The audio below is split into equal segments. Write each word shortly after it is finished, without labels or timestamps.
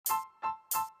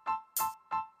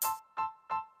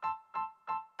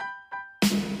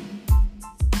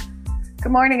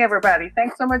Good morning, everybody.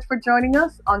 Thanks so much for joining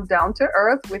us on Down to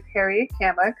Earth with Harriet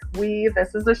Kamek.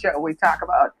 This is a show we talk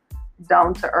about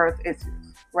down to earth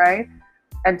issues, right?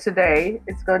 And today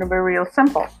it's going to be real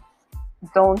simple.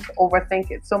 Don't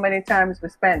overthink it. So many times we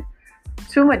spend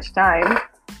too much time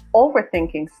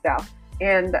overthinking stuff,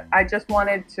 and I just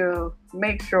wanted to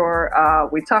make sure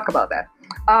we talk about that.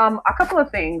 A couple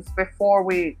of things before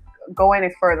we go any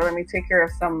further. Let me take care of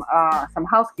some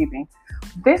housekeeping.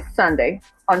 This Sunday,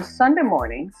 on Sunday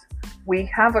mornings, we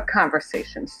have a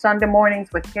conversation. Sunday mornings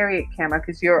with Harriet Kamek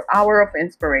is your hour of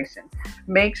inspiration.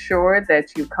 Make sure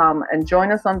that you come and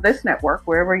join us on this network,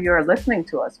 wherever you're listening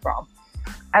to us from,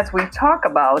 as we talk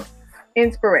about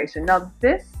inspiration. Now,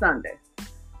 this Sunday,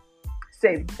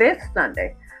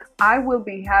 I will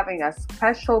be having a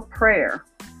special prayer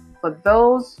for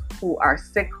those who are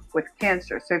sick with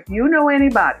cancer. So if you know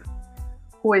anybody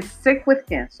who is sick with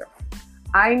cancer,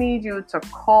 I need you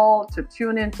to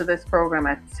tune into this program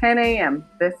at 10 a.m.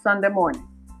 this Sunday morning,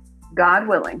 God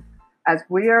willing, as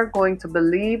we are going to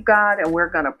believe God and we're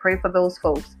going to pray for those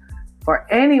folks, for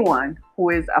anyone who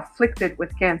is afflicted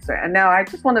with cancer. And now I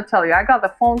just want to tell you, I got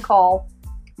the phone call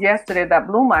yesterday that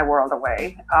blew my world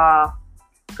away.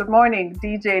 Good morning,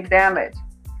 DJ Damage.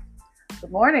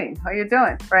 Good morning. How you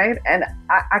doing? Right? And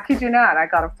I kid you not, I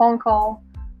got a phone call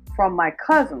from my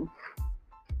cousin.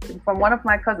 From one of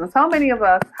my cousins. How many of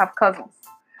us have cousins?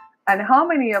 And how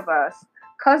many of us,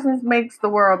 cousins make the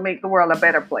world a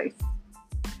better place?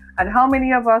 And how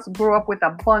many of us grew up with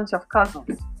a bunch of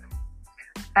cousins?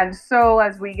 And so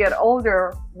as we get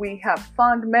older, we have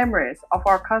fond memories of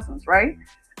our cousins, right?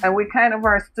 And we kind of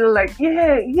are still like,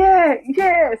 yeah,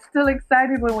 still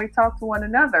excited when we talk to one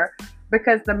another,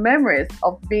 because the memories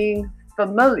of being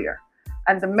familiar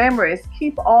and the memories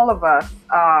keep all of us,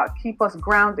 keep us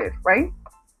grounded, right?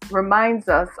 Reminds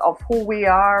us of who we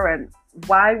are and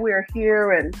why we're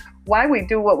here and why we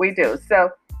do what we do. So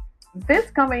this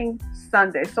coming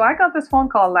Sunday, so I got this phone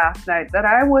call last night that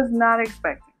I was not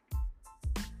expecting,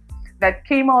 that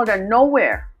came out of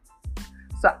nowhere.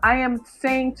 So I am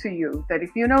saying to you that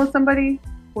if you know somebody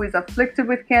who is afflicted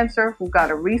with cancer, who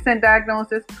got a recent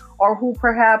diagnosis, or who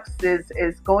perhaps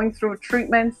is going through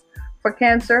treatments for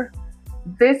cancer,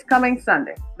 this coming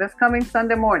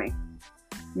Sunday morning,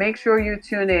 make sure you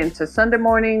tune in to Sunday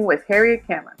Morning with Harriet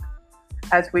Kamek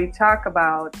as we talk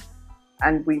about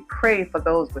and we pray for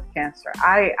those with cancer.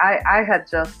 I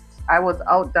was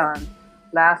outdone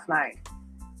last night.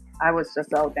 I was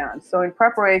just outdone. So in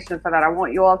preparation for that, I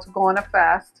want you all to go on a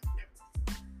fast.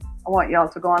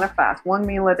 1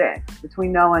 meal a day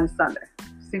between now and Sunday.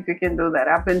 See if you can do that.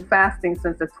 I've been fasting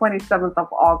since the 27th of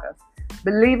August,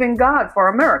 believing God for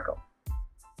a miracle,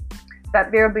 that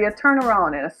there'll be a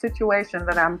turnaround in a situation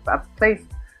that I've placed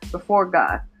before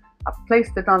God. I've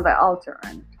placed it on the altar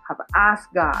and have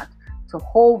asked God to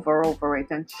hover over it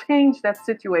and change that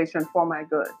situation for my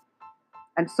good.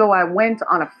 And so I went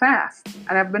on a fast,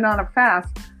 and I've been on a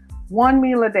fast 1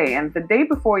 meal a day. And the day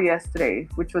before yesterday,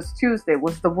 which was Tuesday,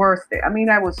 was the worst day. I mean,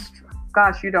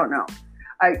 gosh, you don't know.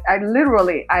 I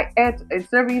ate,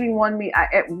 instead of eating one meal, I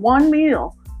ate one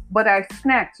meal, but I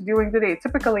snacked during the day.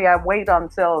 Typically, I wait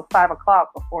until 5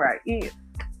 o'clock before I eat.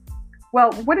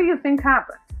 Well, what do you think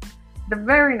happened? The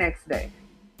very next day,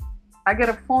 I get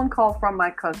a phone call from my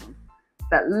cousin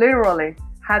that literally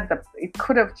it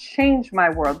could have changed my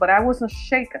world, but I wasn't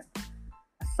shaken.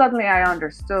 Suddenly, I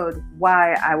understood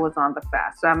why I was on the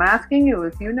fast. So I'm asking you,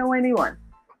 if you know anyone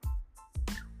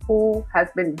who has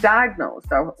been diagnosed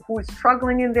or who is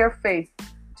struggling in their faith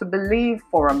to believe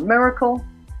for a miracle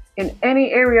in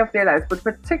any area of their lives, but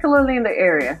particularly in the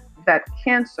area that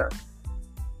cancer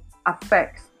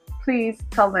affects, please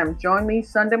tell them, join me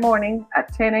Sunday morning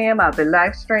at 10 a.m. I'll be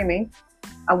live streaming,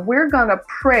 and we're going to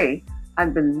pray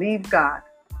and believe God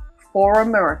for a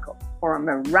miracle, for a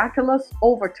miraculous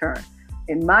overturn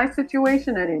in my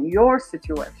situation and in your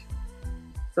situation.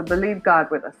 So believe God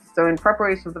with us. So in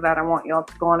preparation for that, I want y'all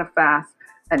to go on a fast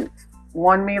and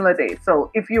 1 meal a day.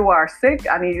 So if you are sick,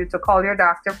 I need you to call your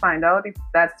doctor, find out if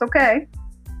that's okay,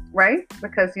 right?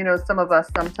 Because, some of us,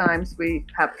 sometimes we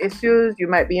have issues. You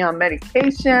might be on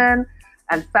medication,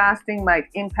 and fasting might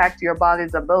impact your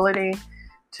body's ability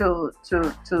to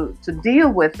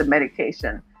deal with the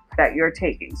medication that you're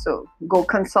taking. So go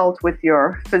consult with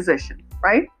your physician,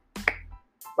 right?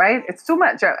 Right? It's too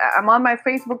much. I'm on my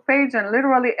Facebook page, and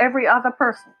literally every other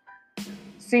person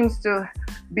seems to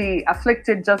be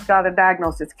afflicted, just got a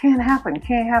diagnosis. Can't happen.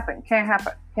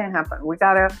 We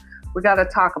gotta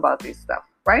talk about this stuff,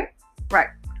 right? Right.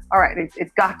 All right.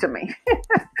 It got to me,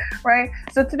 right?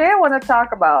 So today I want to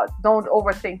talk about don't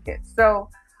overthink it. So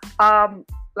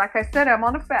like I said, I'm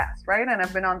on a fast, right? And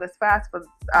I've been on this fast for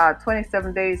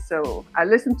 27 days. So I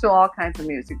listen to all kinds of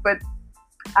music, but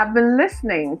I've been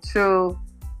listening to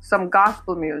some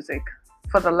gospel music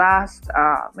for the last,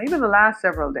 maybe the last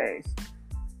several days.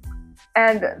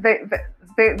 And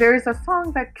there is a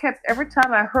song that kept, every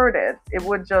time I heard it, it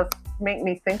would just make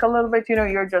me think a little bit. You know,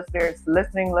 you're just there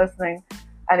listening,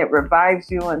 and it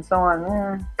revives you and so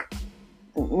on.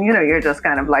 You know, you're just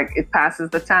kind of like, it passes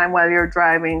the time while you're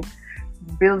driving,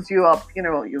 builds you up, you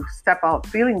know, you step out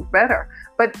feeling better.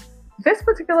 But this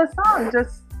particular song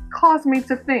just caused me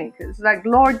to think. It's like,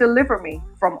 Lord, deliver me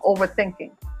from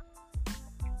overthinking.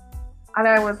 And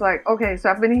I was like, okay, so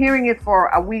I've been hearing it for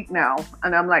a week now.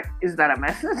 And I'm like, is that a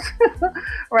message?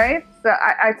 Right? So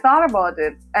I thought about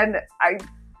it and I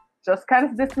just kind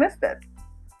of dismissed it.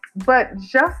 But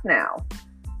just now,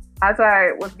 as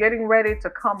I was getting ready to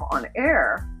come on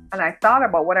air and I thought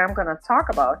about what I'm going to talk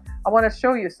about, I want to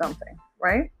show you something,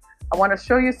 right? I want to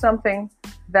show you something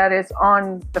that is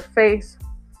on the face.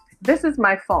 This is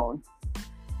my phone.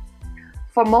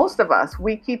 For most of us,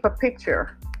 we keep a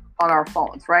picture on our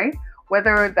phones, right?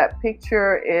 Whether that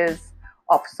picture is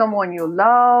of someone you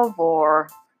love or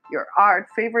your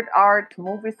favorite art,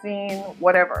 movie scene,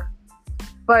 whatever.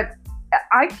 But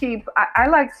I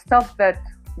like stuff that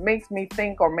makes me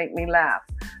think or make me laugh.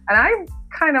 And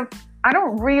I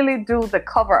don't really do the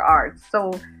cover art.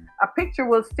 So a picture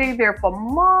will stay there for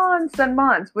months and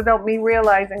months without me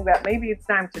realizing that maybe it's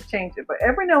time to change it. But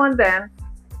every now and then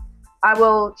I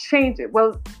will change it.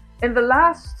 Well, in the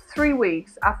last 3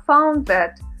 weeks, I found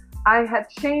that I had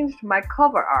changed my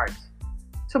cover art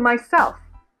to myself.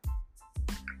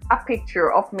 A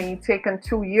picture of me taken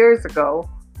 2 years ago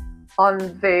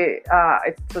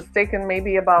it was taken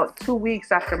maybe about 2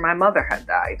 weeks after my mother had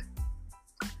died.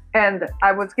 And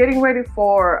I was getting ready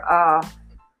for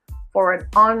an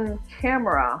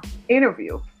on-camera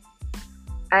interview.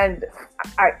 And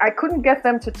I couldn't get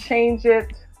them to change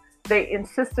it. They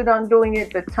insisted on doing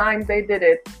it the time they did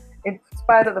it, in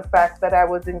spite of the fact that I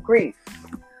was in grief.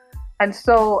 And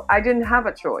so I didn't have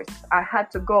a choice. I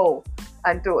had to go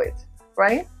and do it,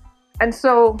 right? And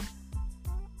so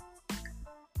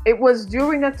it was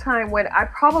during a time when I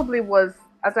probably was,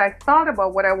 as I thought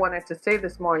about what I wanted to say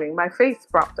this morning, my face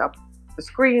propped up. The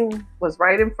screen was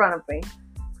right in front of me.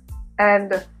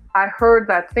 And I heard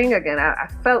that thing again. I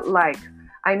felt like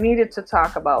I needed to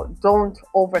talk about don't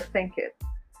overthink it.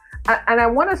 And I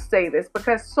want to say this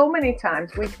because so many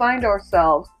times we find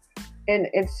ourselves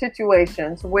in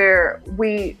situations where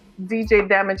DJ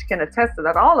Damage can attest to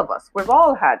that, all of us, we've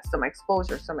all had some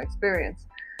exposure, some experience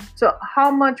to how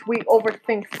much we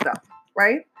overthink stuff,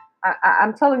 right?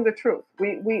 I'm telling the truth.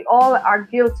 We all are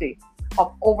guilty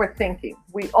of overthinking.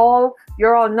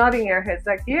 You're all nodding your heads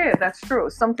like, yeah, that's true.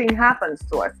 Something happens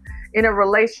to us in a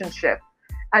relationship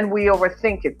and we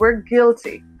overthink it. We're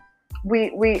guilty.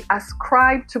 We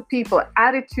ascribe to people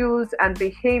attitudes and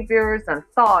behaviors and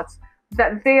thoughts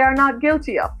that they are not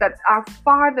guilty of, that are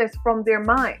farthest from their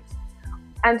minds.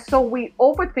 And so we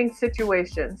overthink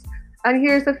situations. And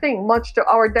here's the thing, much to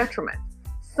our detriment.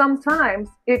 Sometimes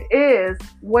it is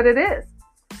what it is.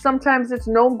 Sometimes it's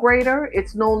no greater,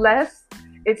 it's no less,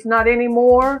 it's not any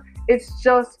more, it's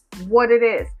just what it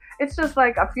is. It's just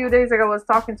like a few days ago I was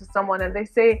talking to someone and they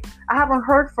say, I haven't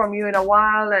heard from you in a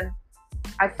while and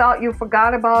I thought you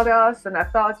forgot about us, and I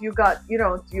thought you got, you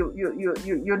know,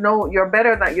 you're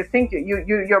better than you think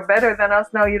you're better than us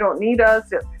now. You don't need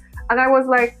us. And I was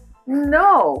like,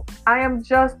 no, I am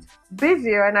just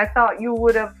busier. And I thought you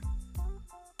would have.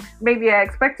 Maybe I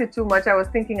expected too much. I was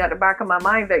thinking at the back of my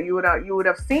mind that you would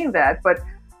have seen that, but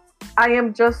I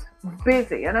am just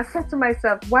busy. And I said to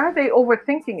myself, why are they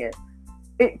overthinking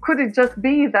it? Could it just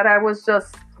be that I was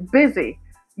just busy?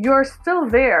 You're still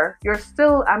there.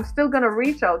 I'm still going to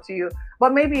reach out to you,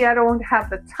 but maybe I don't have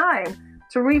the time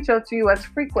to reach out to you as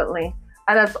frequently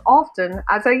and as often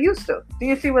as I used to. Do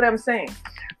you see what I'm saying?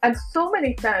 And so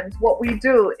many times what we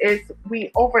do is we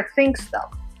overthink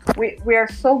stuff. We are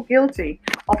so guilty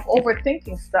of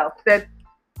overthinking stuff that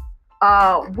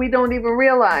we don't even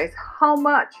realize how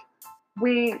much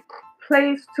we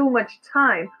place too much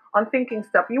time on thinking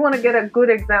stuff. You want to get a good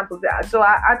example of that. So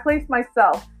I place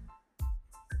myself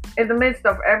in the midst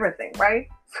of everything, right?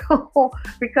 So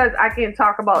because I can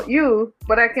talk about you,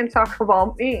 but I can talk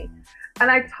about me. And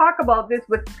I talk about this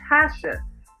with passion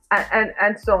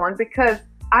and so on, because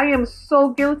I am so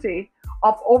guilty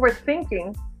of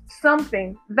overthinking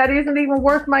something that isn't even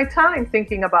worth my time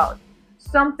thinking about.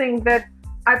 Something that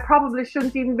I probably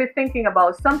shouldn't even be thinking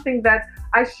about. Something that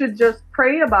I should just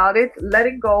pray about it, let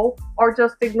it go, or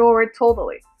just ignore it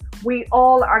totally. We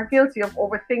all are guilty of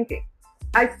overthinking.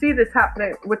 I see this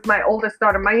happening with my oldest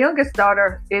daughter. My youngest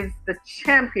daughter is the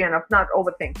champion of not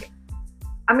overthinking.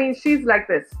 I mean, she's like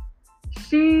this.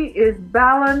 She is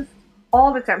balanced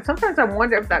all the time. Sometimes I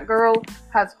wonder if that girl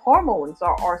has hormones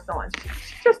or so on.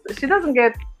 She doesn't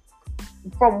get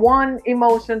from one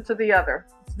emotion to the other.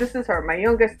 This is her, my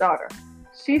youngest daughter.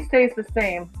 She stays the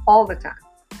same all the time.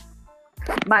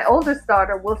 My oldest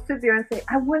daughter will sit there and say,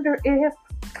 I wonder if,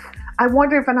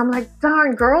 and I'm like,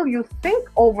 darn girl, you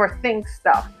overthink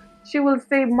stuff. She will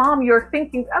say, Mom, you're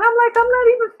thinking, and I'm like, I'm not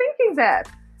even thinking that.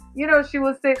 You know, she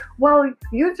will say, well,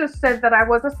 you just said that I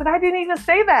was. I said, I didn't even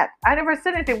say that. I never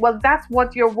said anything. Well, that's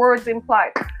what your words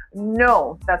implied.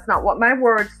 No, that's not what my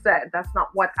words said. That's not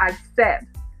what I said.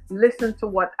 Listen to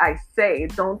what I say.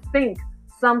 Don't think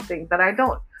something that I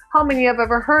don't. How many have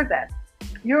ever heard that?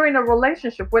 You're in a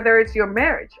relationship, whether it's your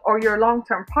marriage or your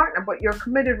long-term partner, but your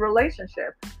committed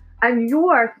relationship, and you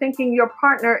are thinking your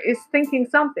partner is thinking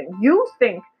something. You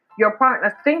think your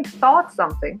partner thought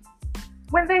something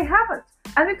when they haven't.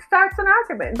 And it starts an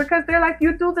argument because they're like,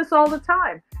 you do this all the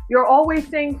time. You're always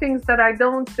saying things that I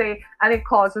don't say, and it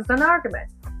causes an argument.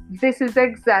 This is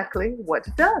exactly what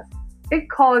it does. It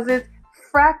causes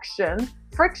friction,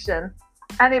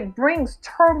 and it brings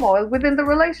turmoil within the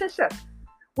relationship.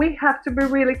 We have to be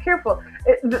really careful.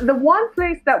 The one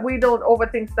place that we don't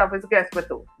overthink stuff is, guess with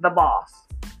who? The boss.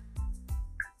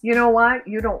 You know why?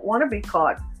 You don't want to be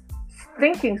caught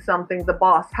thinking something the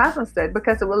boss hasn't said,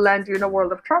 because it will land you in a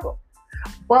world of trouble.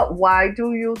 But why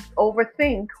do you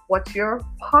overthink what your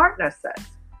partner says?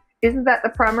 Isn't that the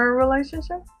primary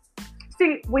relationship?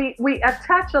 See, we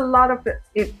attach a lot of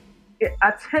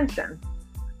attention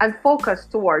and focus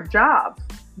to our jobs.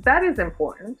 That is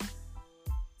important.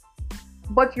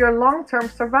 But your long-term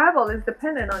survival is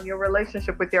dependent on your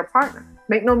relationship with your partner.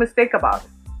 Make no mistake about it.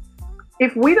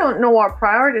 If we don't know our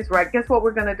priorities right, guess what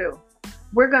we're going to do?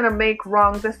 We're going to make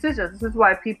wrong decisions. This is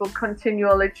why people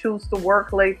continually choose to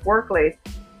work late,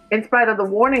 in spite of the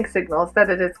warning signals that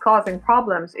it is causing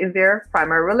problems in their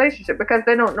primary relationship, because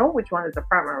they don't know which one is the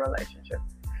primary relationship.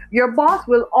 Your boss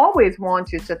will always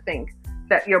want you to think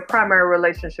that your primary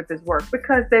relationship is work,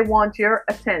 because they want your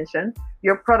attention,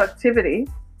 your productivity,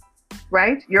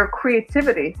 right? Your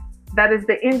creativity. That is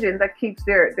the engine that keeps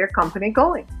their company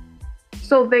going.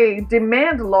 So they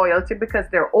demand loyalty because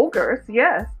they're ogres,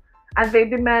 yes, and they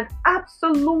demand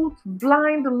absolute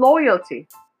blind loyalty,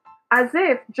 as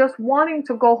if just wanting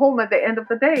to go home at the end of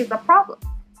the day is a problem.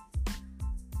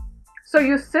 So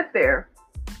you sit there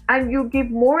and you give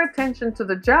more attention to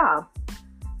the job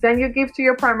than you give to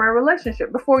your primary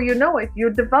relationship. Before you know it, you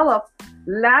develop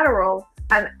lateral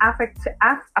and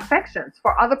affections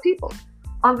for other people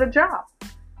on the job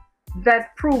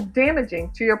that prove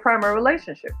damaging to your primary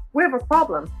relationship. We have a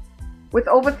problem with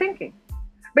overthinking,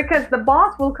 because the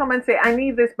boss will come and say, I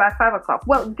need this by 5 o'clock.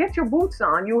 Well, get your boots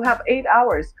on. You have 8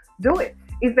 hours. Do it.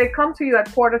 If they come to you at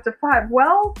 4:45,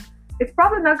 well, it's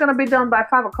probably not going to be done by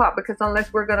 5 o'clock, because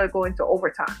unless we're going to go into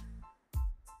overtime,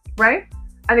 right?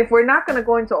 And if we're not going to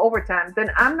go into overtime,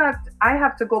 then I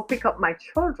have to go pick up my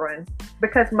children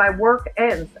because my work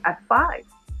ends at 5.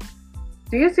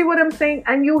 Do you see what I'm saying?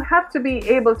 And you have to be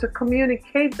able to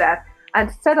communicate that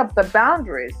and set up the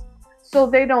boundaries so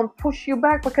they don't push you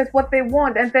back, because what they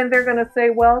want, and then they're going to say,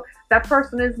 well, that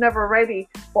person is never ready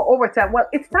for overtime. Well,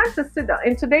 it's time to sit down.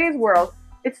 In today's world,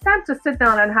 it's time to sit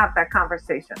down and have that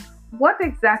conversation. What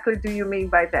exactly do you mean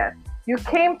by that? You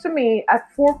came to me at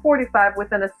 4:45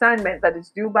 with an assignment that is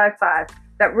due by 5,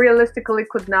 that realistically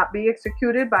could not be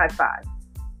executed by 5.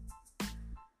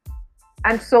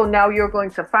 And so now you're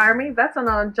going to fire me? That's an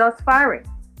unjust firing.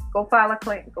 Go file a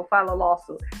claim, go file a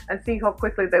lawsuit, and see how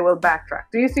quickly they will backtrack.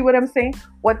 Do you see what I'm saying?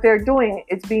 What they're doing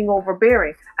is being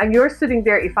overbearing. And you're sitting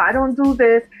there, if I don't do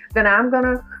this, then I'm going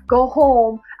to go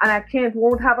home and I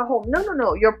won't have a home.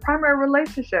 No. Your primary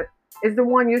relationship is the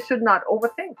one you should not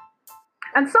overthink.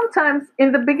 And sometimes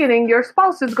in the beginning, your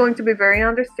spouse is going to be very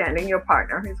understanding. Your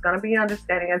partner is going to be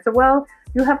understanding and say, well,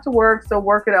 you have to work, so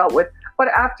work it out with. But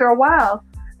after a while,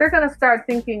 they're going to start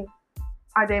thinking,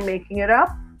 are they making it up?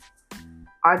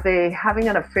 Are they having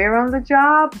an affair on the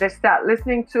job? They start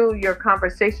listening to your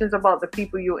conversations about the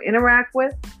people you interact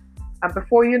with. And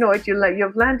before you know it,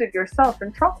 you've landed yourself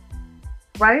in trouble,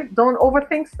 right? Don't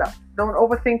overthink stuff. Don't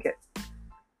overthink it.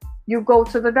 You go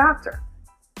to the doctor.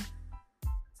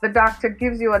 The doctor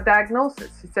gives you a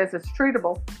diagnosis. He says it's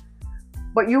treatable.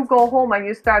 But you go home and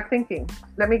you start thinking,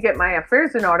 let me get my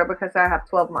affairs in order because I have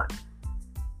 12 months.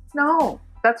 No,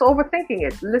 that's overthinking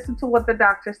it. Listen to what the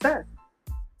doctor says.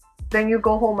 Then you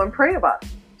go home and pray about it.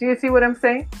 Do you see what I'm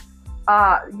saying?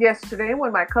 Yesterday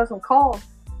when my cousin called,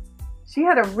 She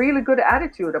had a really good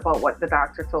attitude about what the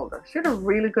doctor told her. She had a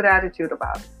really good attitude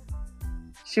about it.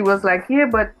 She was like, yeah,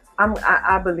 but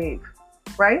I believe,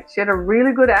 right? She had a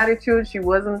really good attitude. She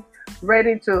wasn't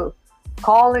ready to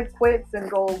call it quits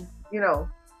and go,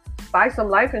 buy some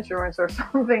life insurance or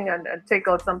something and take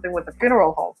out something with the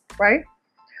funeral home, right?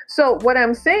 So what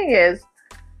I'm saying is,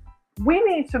 we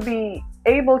need to be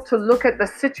able to look at the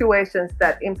situations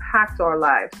that impact our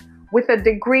lives with a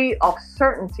degree of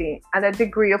certainty and a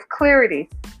degree of clarity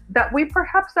that we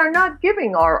perhaps are not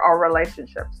giving our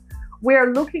relationships. We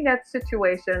are looking at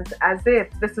situations as if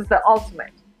this is the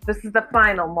ultimate, this is the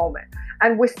final moment.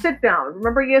 And we sit down.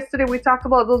 Remember yesterday we talked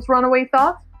about those runaway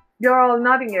thoughts? You're all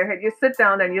nodding your head. You sit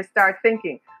down and you start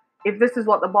thinking, if this is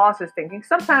what the boss is thinking.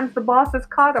 Sometimes the boss is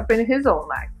caught up in his own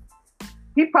life.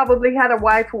 He probably had a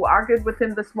wife who argued with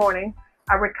him this morning,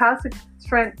 a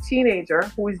recalcitrant teenager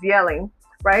who is yelling,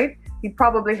 right? He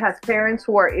probably has parents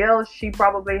who are ill. She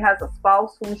probably has a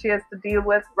spouse whom she has to deal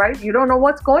with, right? You don't know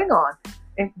what's going on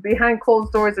behind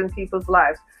closed doors in people's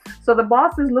lives. So the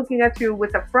boss is looking at you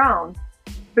with a frown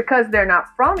because they're not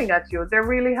frowning at you. They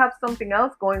really have something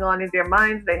else going on in their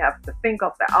minds. They have to think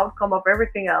of the outcome of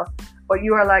everything else. But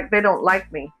you are like, they don't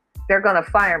like me. They're going to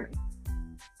fire me.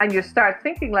 And you start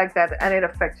thinking like that, and it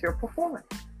affects your performance.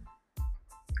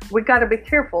 We got to be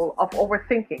careful of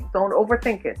overthinking. Don't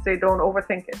overthink it. Say, don't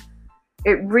overthink it.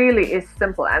 It really is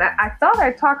simple. And I thought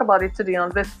I'd talk about it today on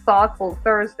this Thoughtful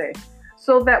Thursday,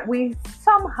 so that we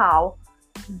somehow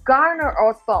garner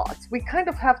our thoughts. We kind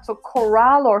of have to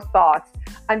corral our thoughts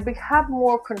and have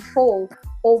more control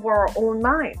over our own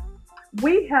mind.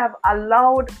 We have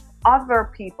allowed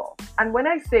other people, and when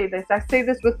I say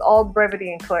this with all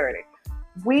brevity and clarity.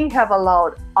 We have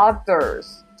allowed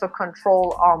others to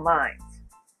control our minds.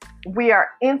 We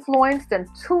are influenced and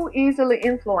too easily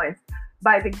influenced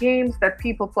by the games that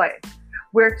people play.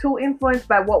 We're too influenced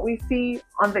by what we see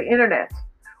on the internet.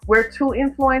 We're too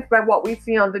influenced by what we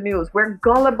see on the news. We're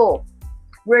gullible.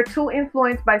 We're too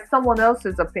influenced by someone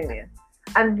else's opinion.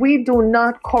 And we do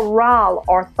not corral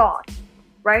our thoughts,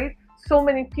 right? So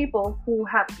many people who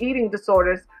have eating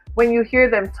disorders, when you hear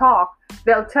them talk,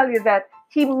 they'll tell you that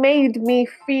he made me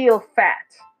feel fat.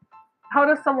 How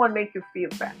does someone make you feel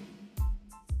fat?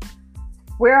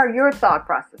 Where are your thought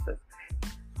processes?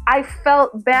 I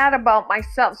felt bad about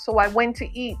myself, so I went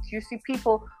to eat. You see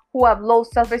people who have low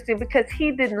self-esteem because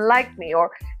he didn't like me,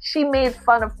 or she made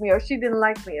fun of me, or she didn't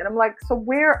like me. And I'm like, so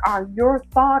where are your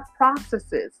thought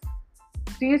processes?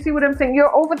 Do you see what I'm saying?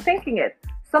 You're overthinking it.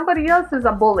 Somebody else is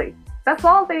a bully. That's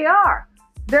all they are.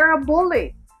 They're a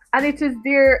bully. And it is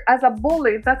there as a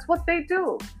bully, that's what they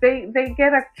do. They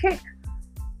get a kick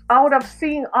out of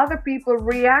seeing other people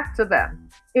react to them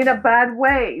in a bad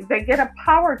way. They get a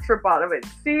power trip out of it.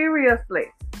 Seriously.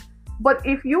 But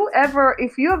if you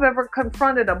have ever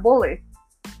confronted a bully,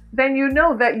 then you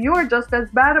know that you're just as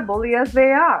bad a bully as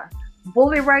they are.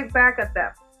 Bully right back at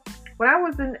them. When I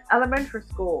was in elementary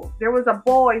school, there was a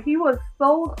boy. He was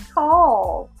so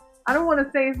tall. I don't want to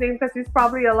say his name because he's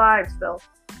probably alive still.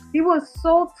 He was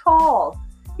so tall.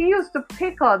 He used to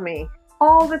pick on me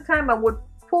all the time. I would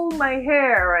pull my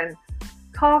hair and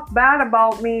talk bad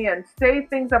about me and say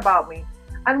things about me.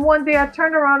 And one day I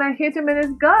turned around and hit him in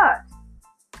his gut.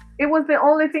 It was the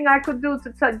only thing I could do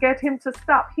to get him to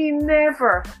stop. He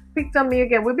never picked on me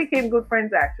again. We became good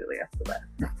friends actually after that.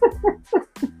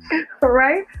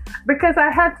 Right? Because I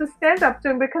had to stand up to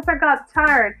him because I got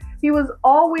tired. He was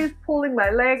always pulling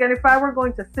my leg, and if I were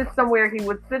going to sit somewhere, he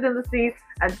would sit in the seat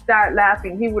and start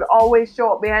laughing. He would always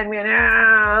show up behind me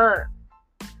and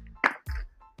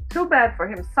too bad for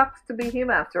him. Sucks to be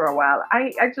him after a while.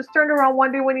 I just turned around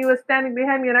one day when he was standing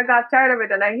behind me and I got tired of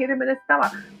it and I hit him in his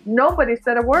stomach. Nobody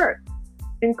said a word,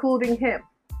 including him.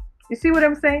 You see what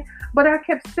I'm saying? But I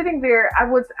kept sitting there.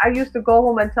 I used to go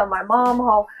home and tell my mom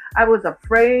how I was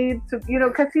afraid to,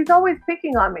 because he's always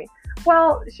picking on me.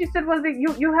 Well, she said, well,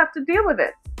 you have to deal with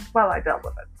it. Well, I dealt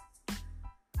with it.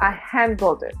 I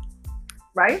handled it,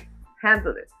 right?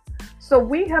 Handled it. So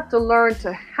we have to learn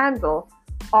to handle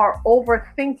our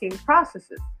overthinking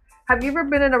processes. Have you ever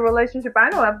been in a relationship? I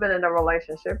know I've been in a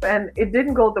relationship and it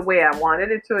didn't go the way I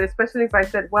wanted it to, especially if I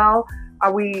said, well,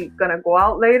 are we going to go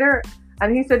out later?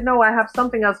 And he said, no, I have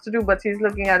something else to do, but he's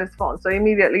looking at his phone. So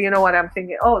immediately, you know what I'm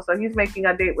thinking? Oh, so he's making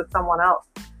a date with someone else.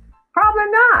 Probably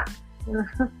not.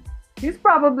 He's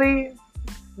probably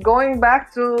going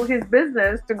back to his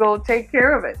business to go take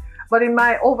care of it. But in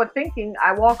my overthinking,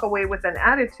 I walk away with an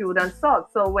attitude and sulk.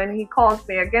 So when he calls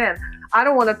me again, I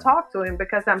don't want to talk to him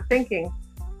because I'm thinking,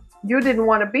 you didn't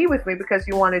want to be with me because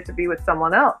you wanted to be with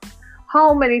someone else.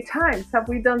 How many times have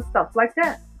we done stuff like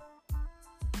that?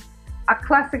 A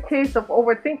classic case of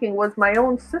overthinking was my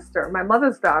own sister, my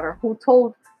mother's daughter, who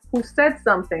said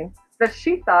something that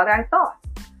she thought I thought.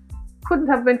 Couldn't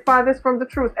have been farthest from the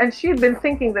truth. And she had been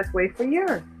thinking this way for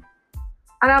years.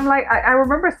 And I'm like, I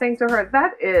remember saying to her,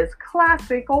 that is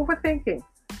classic overthinking.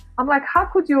 I'm like, how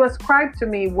could you ascribe to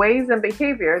me ways and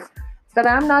behaviors that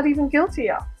I'm not even guilty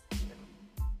of?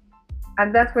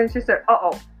 And that's when she said,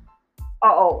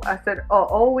 I said,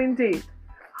 indeed.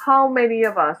 How many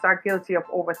of us are guilty of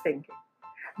overthinking?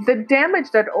 The damage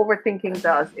that overthinking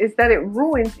does is that it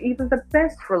ruins even the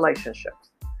best relationships.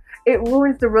 It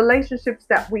ruins the relationships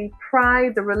that we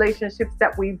pride, the relationships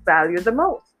that we value the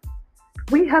most.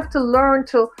 We have to learn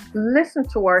to listen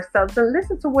to ourselves and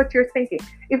listen to what you're thinking.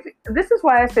 If this is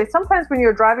why I say sometimes when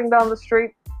you're driving down the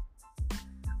street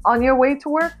on your way to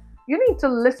work, you need to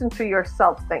listen to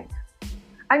yourself think.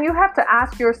 And you have to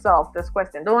ask yourself this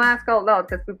question. Don't ask out loud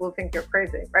because people think you're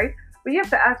crazy, right? But you have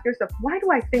to ask yourself, why do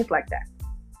I think like that?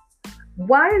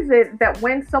 Why is it that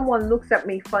when someone looks at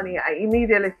me funny, I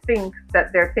immediately think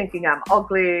that they're thinking I'm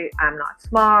ugly, I'm not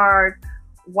smart?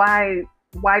 Why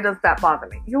does that bother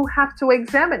me? You have to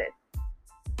examine it.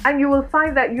 And you will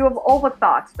find that you have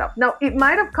overthought stuff. Now, it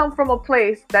might have come from a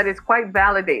place that is quite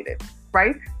validated,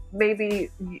 right? Maybe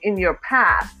in your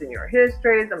past, in your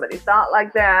history, somebody thought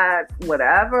like that,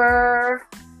 whatever.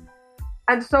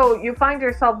 And so you find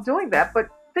yourself doing that, but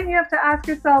then you have to ask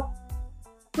yourself,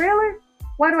 really?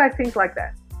 Why do I think like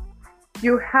that?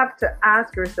 You have to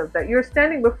ask yourself that. You're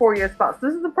standing before your spouse.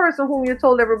 This is the person whom you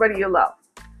told everybody you love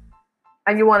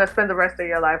and you want to spend the rest of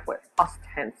your life with,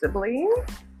 ostensibly.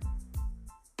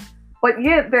 But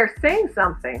yet they're saying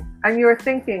something and you're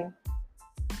thinking,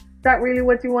 is that really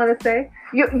what you want to say?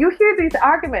 You hear these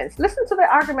arguments. Listen to the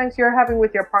arguments you're having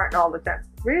with your partner all the time.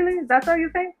 Really? That's how you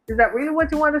think? Is that really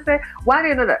what you want to say? Why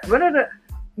did that?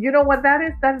 You know what that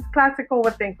is? That is classic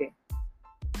overthinking.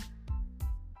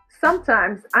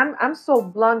 Sometimes I'm so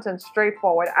blunt and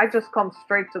straightforward. I just come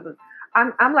straight to the.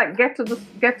 I'm like get to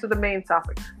the main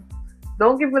topic.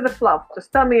 Don't give me the fluff.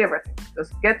 Just tell me everything.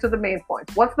 Just get to the main point.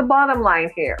 What's the bottom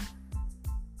line here?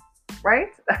 Right?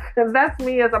 That's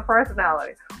me as a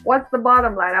personality. What's the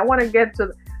bottom line? I want to get to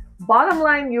the bottom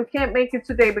line. You can't make it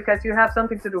today because you have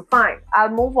something to do. Fine. I'll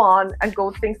move on and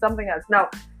go think something else. Now,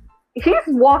 he's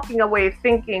walking away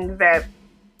thinking that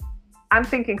I'm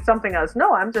thinking something else.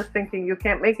 No, I'm just thinking you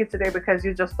can't make it today because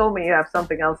you just told me you have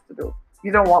something else to do.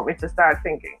 You don't want me to start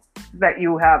thinking that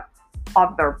you have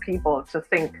other people to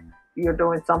think you're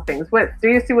doing some things with. Do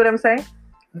you see what I'm saying?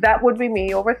 That would be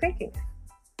me overthinking,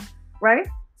 right?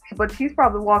 But he's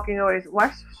probably walking away.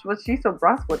 Why was she so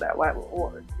brusque with that? Why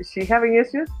is she having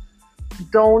issues?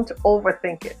 Don't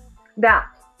overthink it. Now,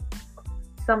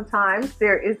 sometimes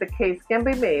there is a case can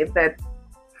be made that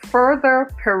further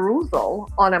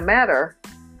perusal on a matter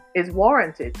is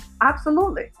warranted.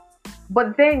 Absolutely.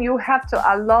 But then you have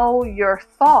to allow your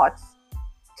thoughts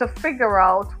to figure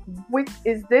out which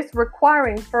is this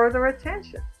requiring further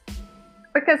attention.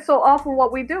 Because so often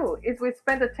what we do is we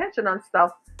spend attention on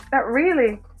stuff that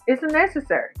really isn't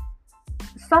necessary.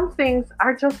 Some things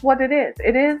are just what it is.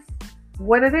 It is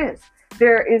what it is.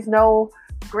 There is no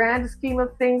grand scheme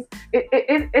of things.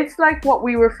 It's like what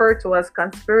we refer to as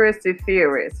conspiracy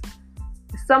theories.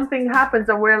 Something happens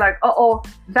and we're like,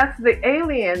 that's the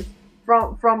aliens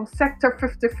from Sector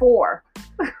 54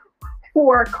 who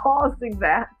are causing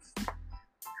that.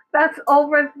 That's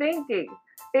overthinking.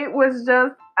 It was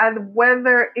just a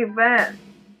weather event.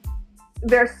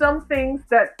 There's some things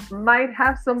that might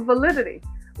have some validity.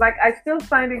 Like I still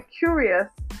find it curious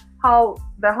how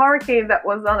the hurricane that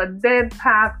was on a dead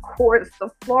path course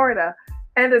to Florida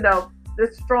ended up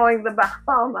destroying the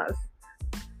Bahamas.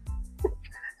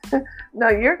 Now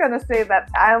you're going to say that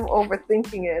I'm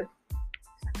overthinking it,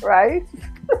 right?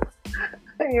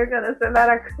 You're going to say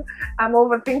that I'm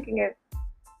overthinking it.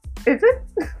 Is it?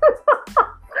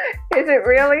 Is it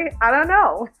really? I don't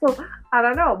know.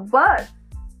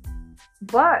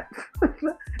 But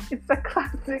it's a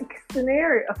classic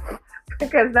scenario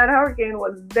because that hurricane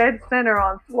was dead center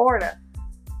on Florida.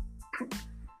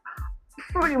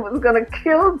 It was going to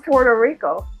kill Puerto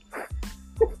Rico.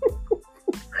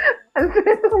 And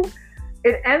then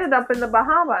it ended up in the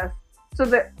Bahamas to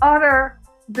the utter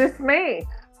dismay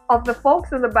of the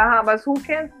folks in the Bahamas who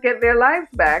can't get their lives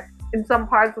back in some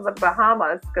parts of the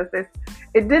Bahamas because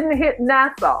it didn't hit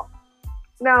Nassau.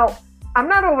 Now, I'm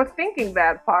not overthinking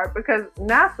that part because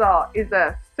Nassau is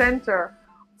a center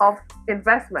of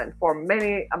investment for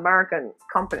many American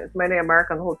companies, many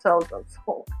American hotels and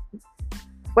so on.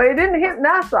 But it didn't hit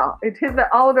Nassau. It hit the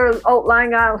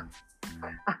outlying islands.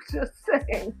 I'm just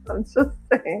saying.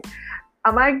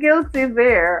 Am I guilty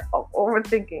there of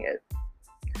overthinking it?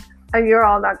 And you're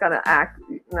all not gonna act.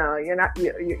 No, you're not.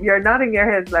 You're nodding your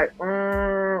heads like,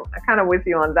 I'm kind of with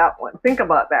you on that one. Think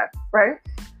about that, right?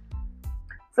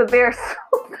 So there's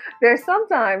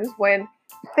sometimes when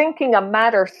thinking a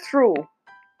matter through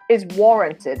is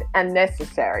warranted and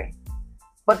necessary.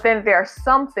 But then there are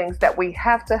some things that we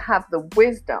have to have the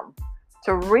wisdom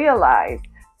to realize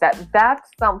that that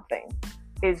something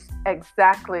is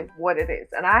exactly what it is.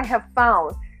 And I have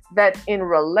found that in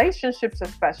relationships,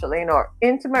 especially in our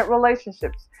intimate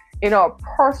relationships, in our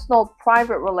personal,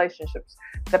 private relationships,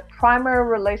 the primary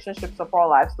relationships of our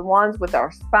lives, the ones with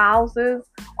our spouses,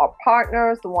 our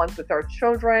partners, the ones with our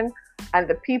children, and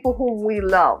the people whom we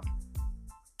love,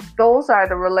 those are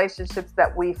the relationships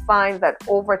that we find that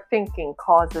overthinking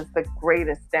causes the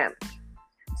greatest damage.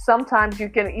 Sometimes you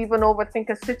can even overthink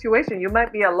a situation. You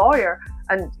might be a lawyer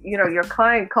and your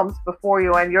client comes before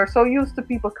you and you're so used to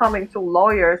people coming to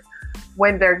lawyers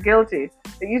when they're guilty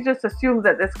that you just assume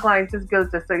that this client is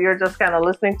guilty. So you're just kind of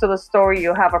listening to the story.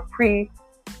 You have a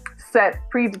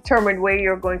predetermined way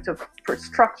you're going to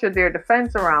structure their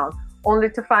defense around, only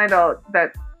to find out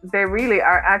that they really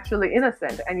are actually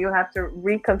innocent, and you have to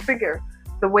reconfigure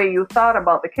the way you thought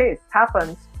about the case.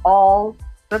 Happens all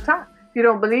the time. If you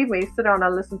don't believe me, sit down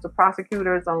and listen to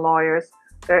prosecutors and lawyers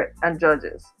and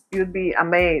judges. You'd be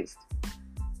amazed,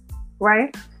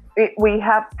 right? We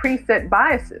have preset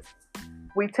biases.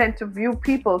 We tend to view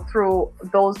people through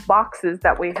those boxes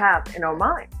that we have in our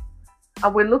mind.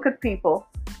 And we look at people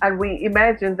and we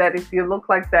imagine that if you look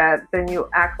like that, then you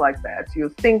act like that. You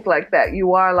think like that.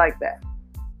 You are like that.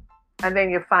 And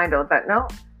then you find out that no,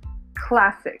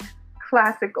 classic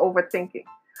overthinking.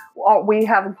 Or we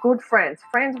have good friends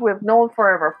we've known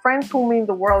forever, friends who mean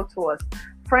the world to us.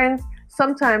 Friends,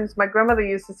 sometimes my grandmother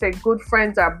used to say, good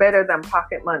friends are better than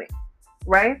pocket money,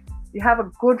 right? You have a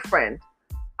good friend.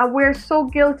 And we're so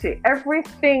guilty.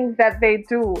 Everything that they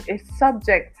do is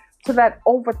subject to that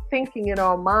overthinking in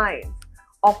our minds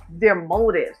of their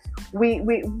motives.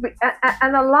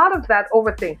 And a lot of that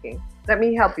overthinking, let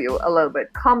me help you a little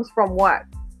bit, comes from what?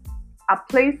 A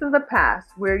place in the past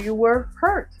where you were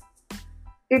hurt.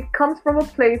 It comes from a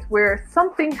place where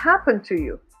something happened to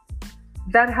you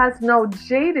that has now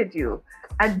jaded you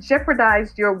and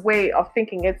jeopardized your way of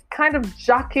thinking. It's kind of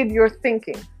jockeyed your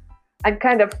thinking and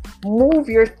kind of move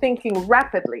your thinking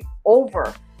rapidly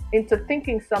over into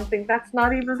thinking something that's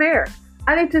not even there.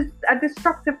 And it is a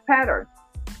destructive pattern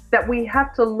that we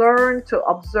have to learn to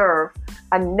observe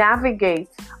and navigate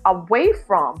away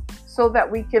from so that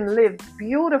we can live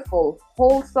beautiful,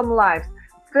 wholesome lives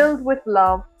filled with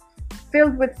love,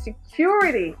 filled with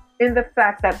security in the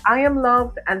fact that I am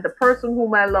loved and the person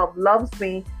whom I love loves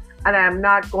me and I am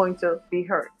not going to be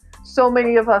hurt. So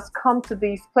many of us come to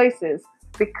these places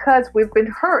because we've been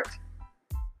hurt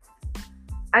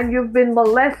and you've been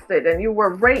molested and you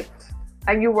were raped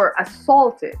and you were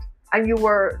assaulted and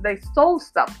they stole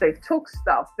stuff, they took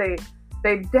stuff, they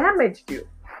damaged you.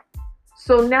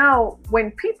 So now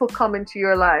when people come into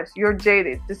your lives, you're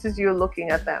jaded. This is you looking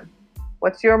at them.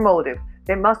 What's your motive?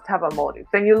 They must have a motive.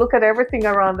 Then you look at everything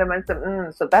around them and say,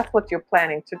 so that's what you're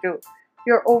planning to do.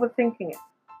 You're overthinking it.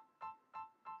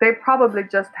 They probably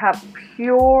just have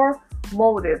pure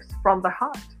motives from the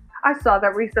heart. I saw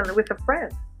that recently with a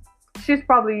friend. She's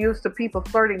probably used to people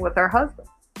flirting with her husband.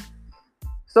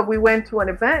 So we went to an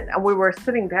event and we were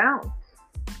sitting down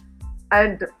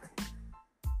and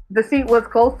the seat was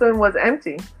close to him was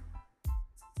empty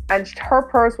and her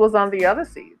purse was on the other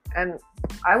seat. And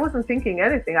I wasn't thinking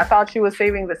anything. I thought she was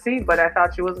saving the seat, but I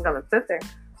thought she wasn't going to sit there.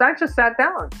 So I just sat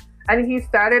down and he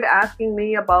started asking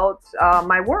me about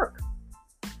my work.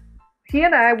 He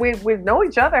and I, we know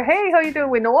each other. Hey, how you doing?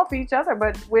 We know of each other,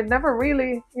 but we never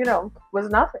really, was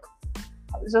nothing.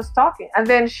 I was just talking. And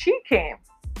then she came.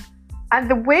 And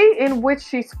the way in which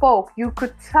she spoke, you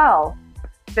could tell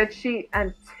that she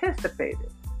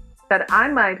anticipated that I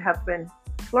might have been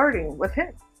flirting with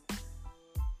him.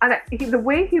 And the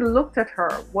way he looked at her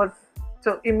was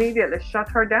to immediately shut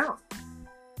her down.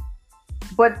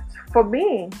 But for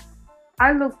me,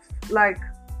 I looked like,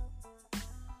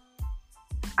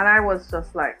 and I was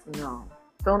just like, no,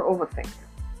 don't overthink it.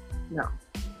 No,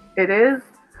 it is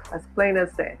as plain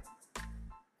as day.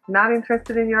 Not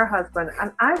interested in your husband,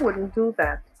 and I wouldn't do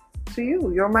that to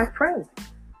you. You're my friend.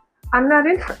 I'm not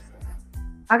interested.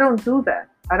 I don't do that.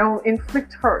 I don't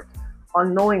inflict hurt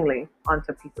unknowingly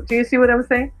onto people. Do you see what I'm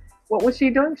saying? What was she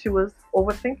doing? She was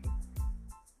overthinking.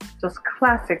 Just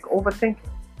classic overthinking.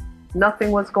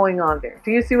 Nothing was going on there.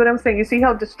 Do you see what I'm saying? You see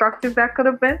how destructive that could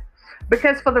have been?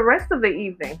 Because for the rest of the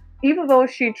evening, even though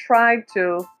she tried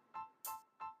to,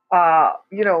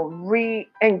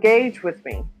 re-engage with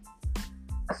me,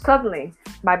 suddenly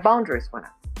my boundaries went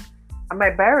up. my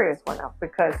barriers went up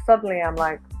because suddenly I'm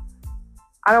like,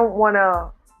 I don't want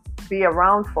to be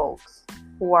around folks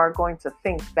who are going to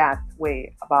think that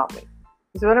way about me.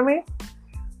 You see what I mean?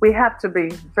 We have to be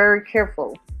very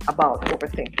careful about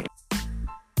overthinking.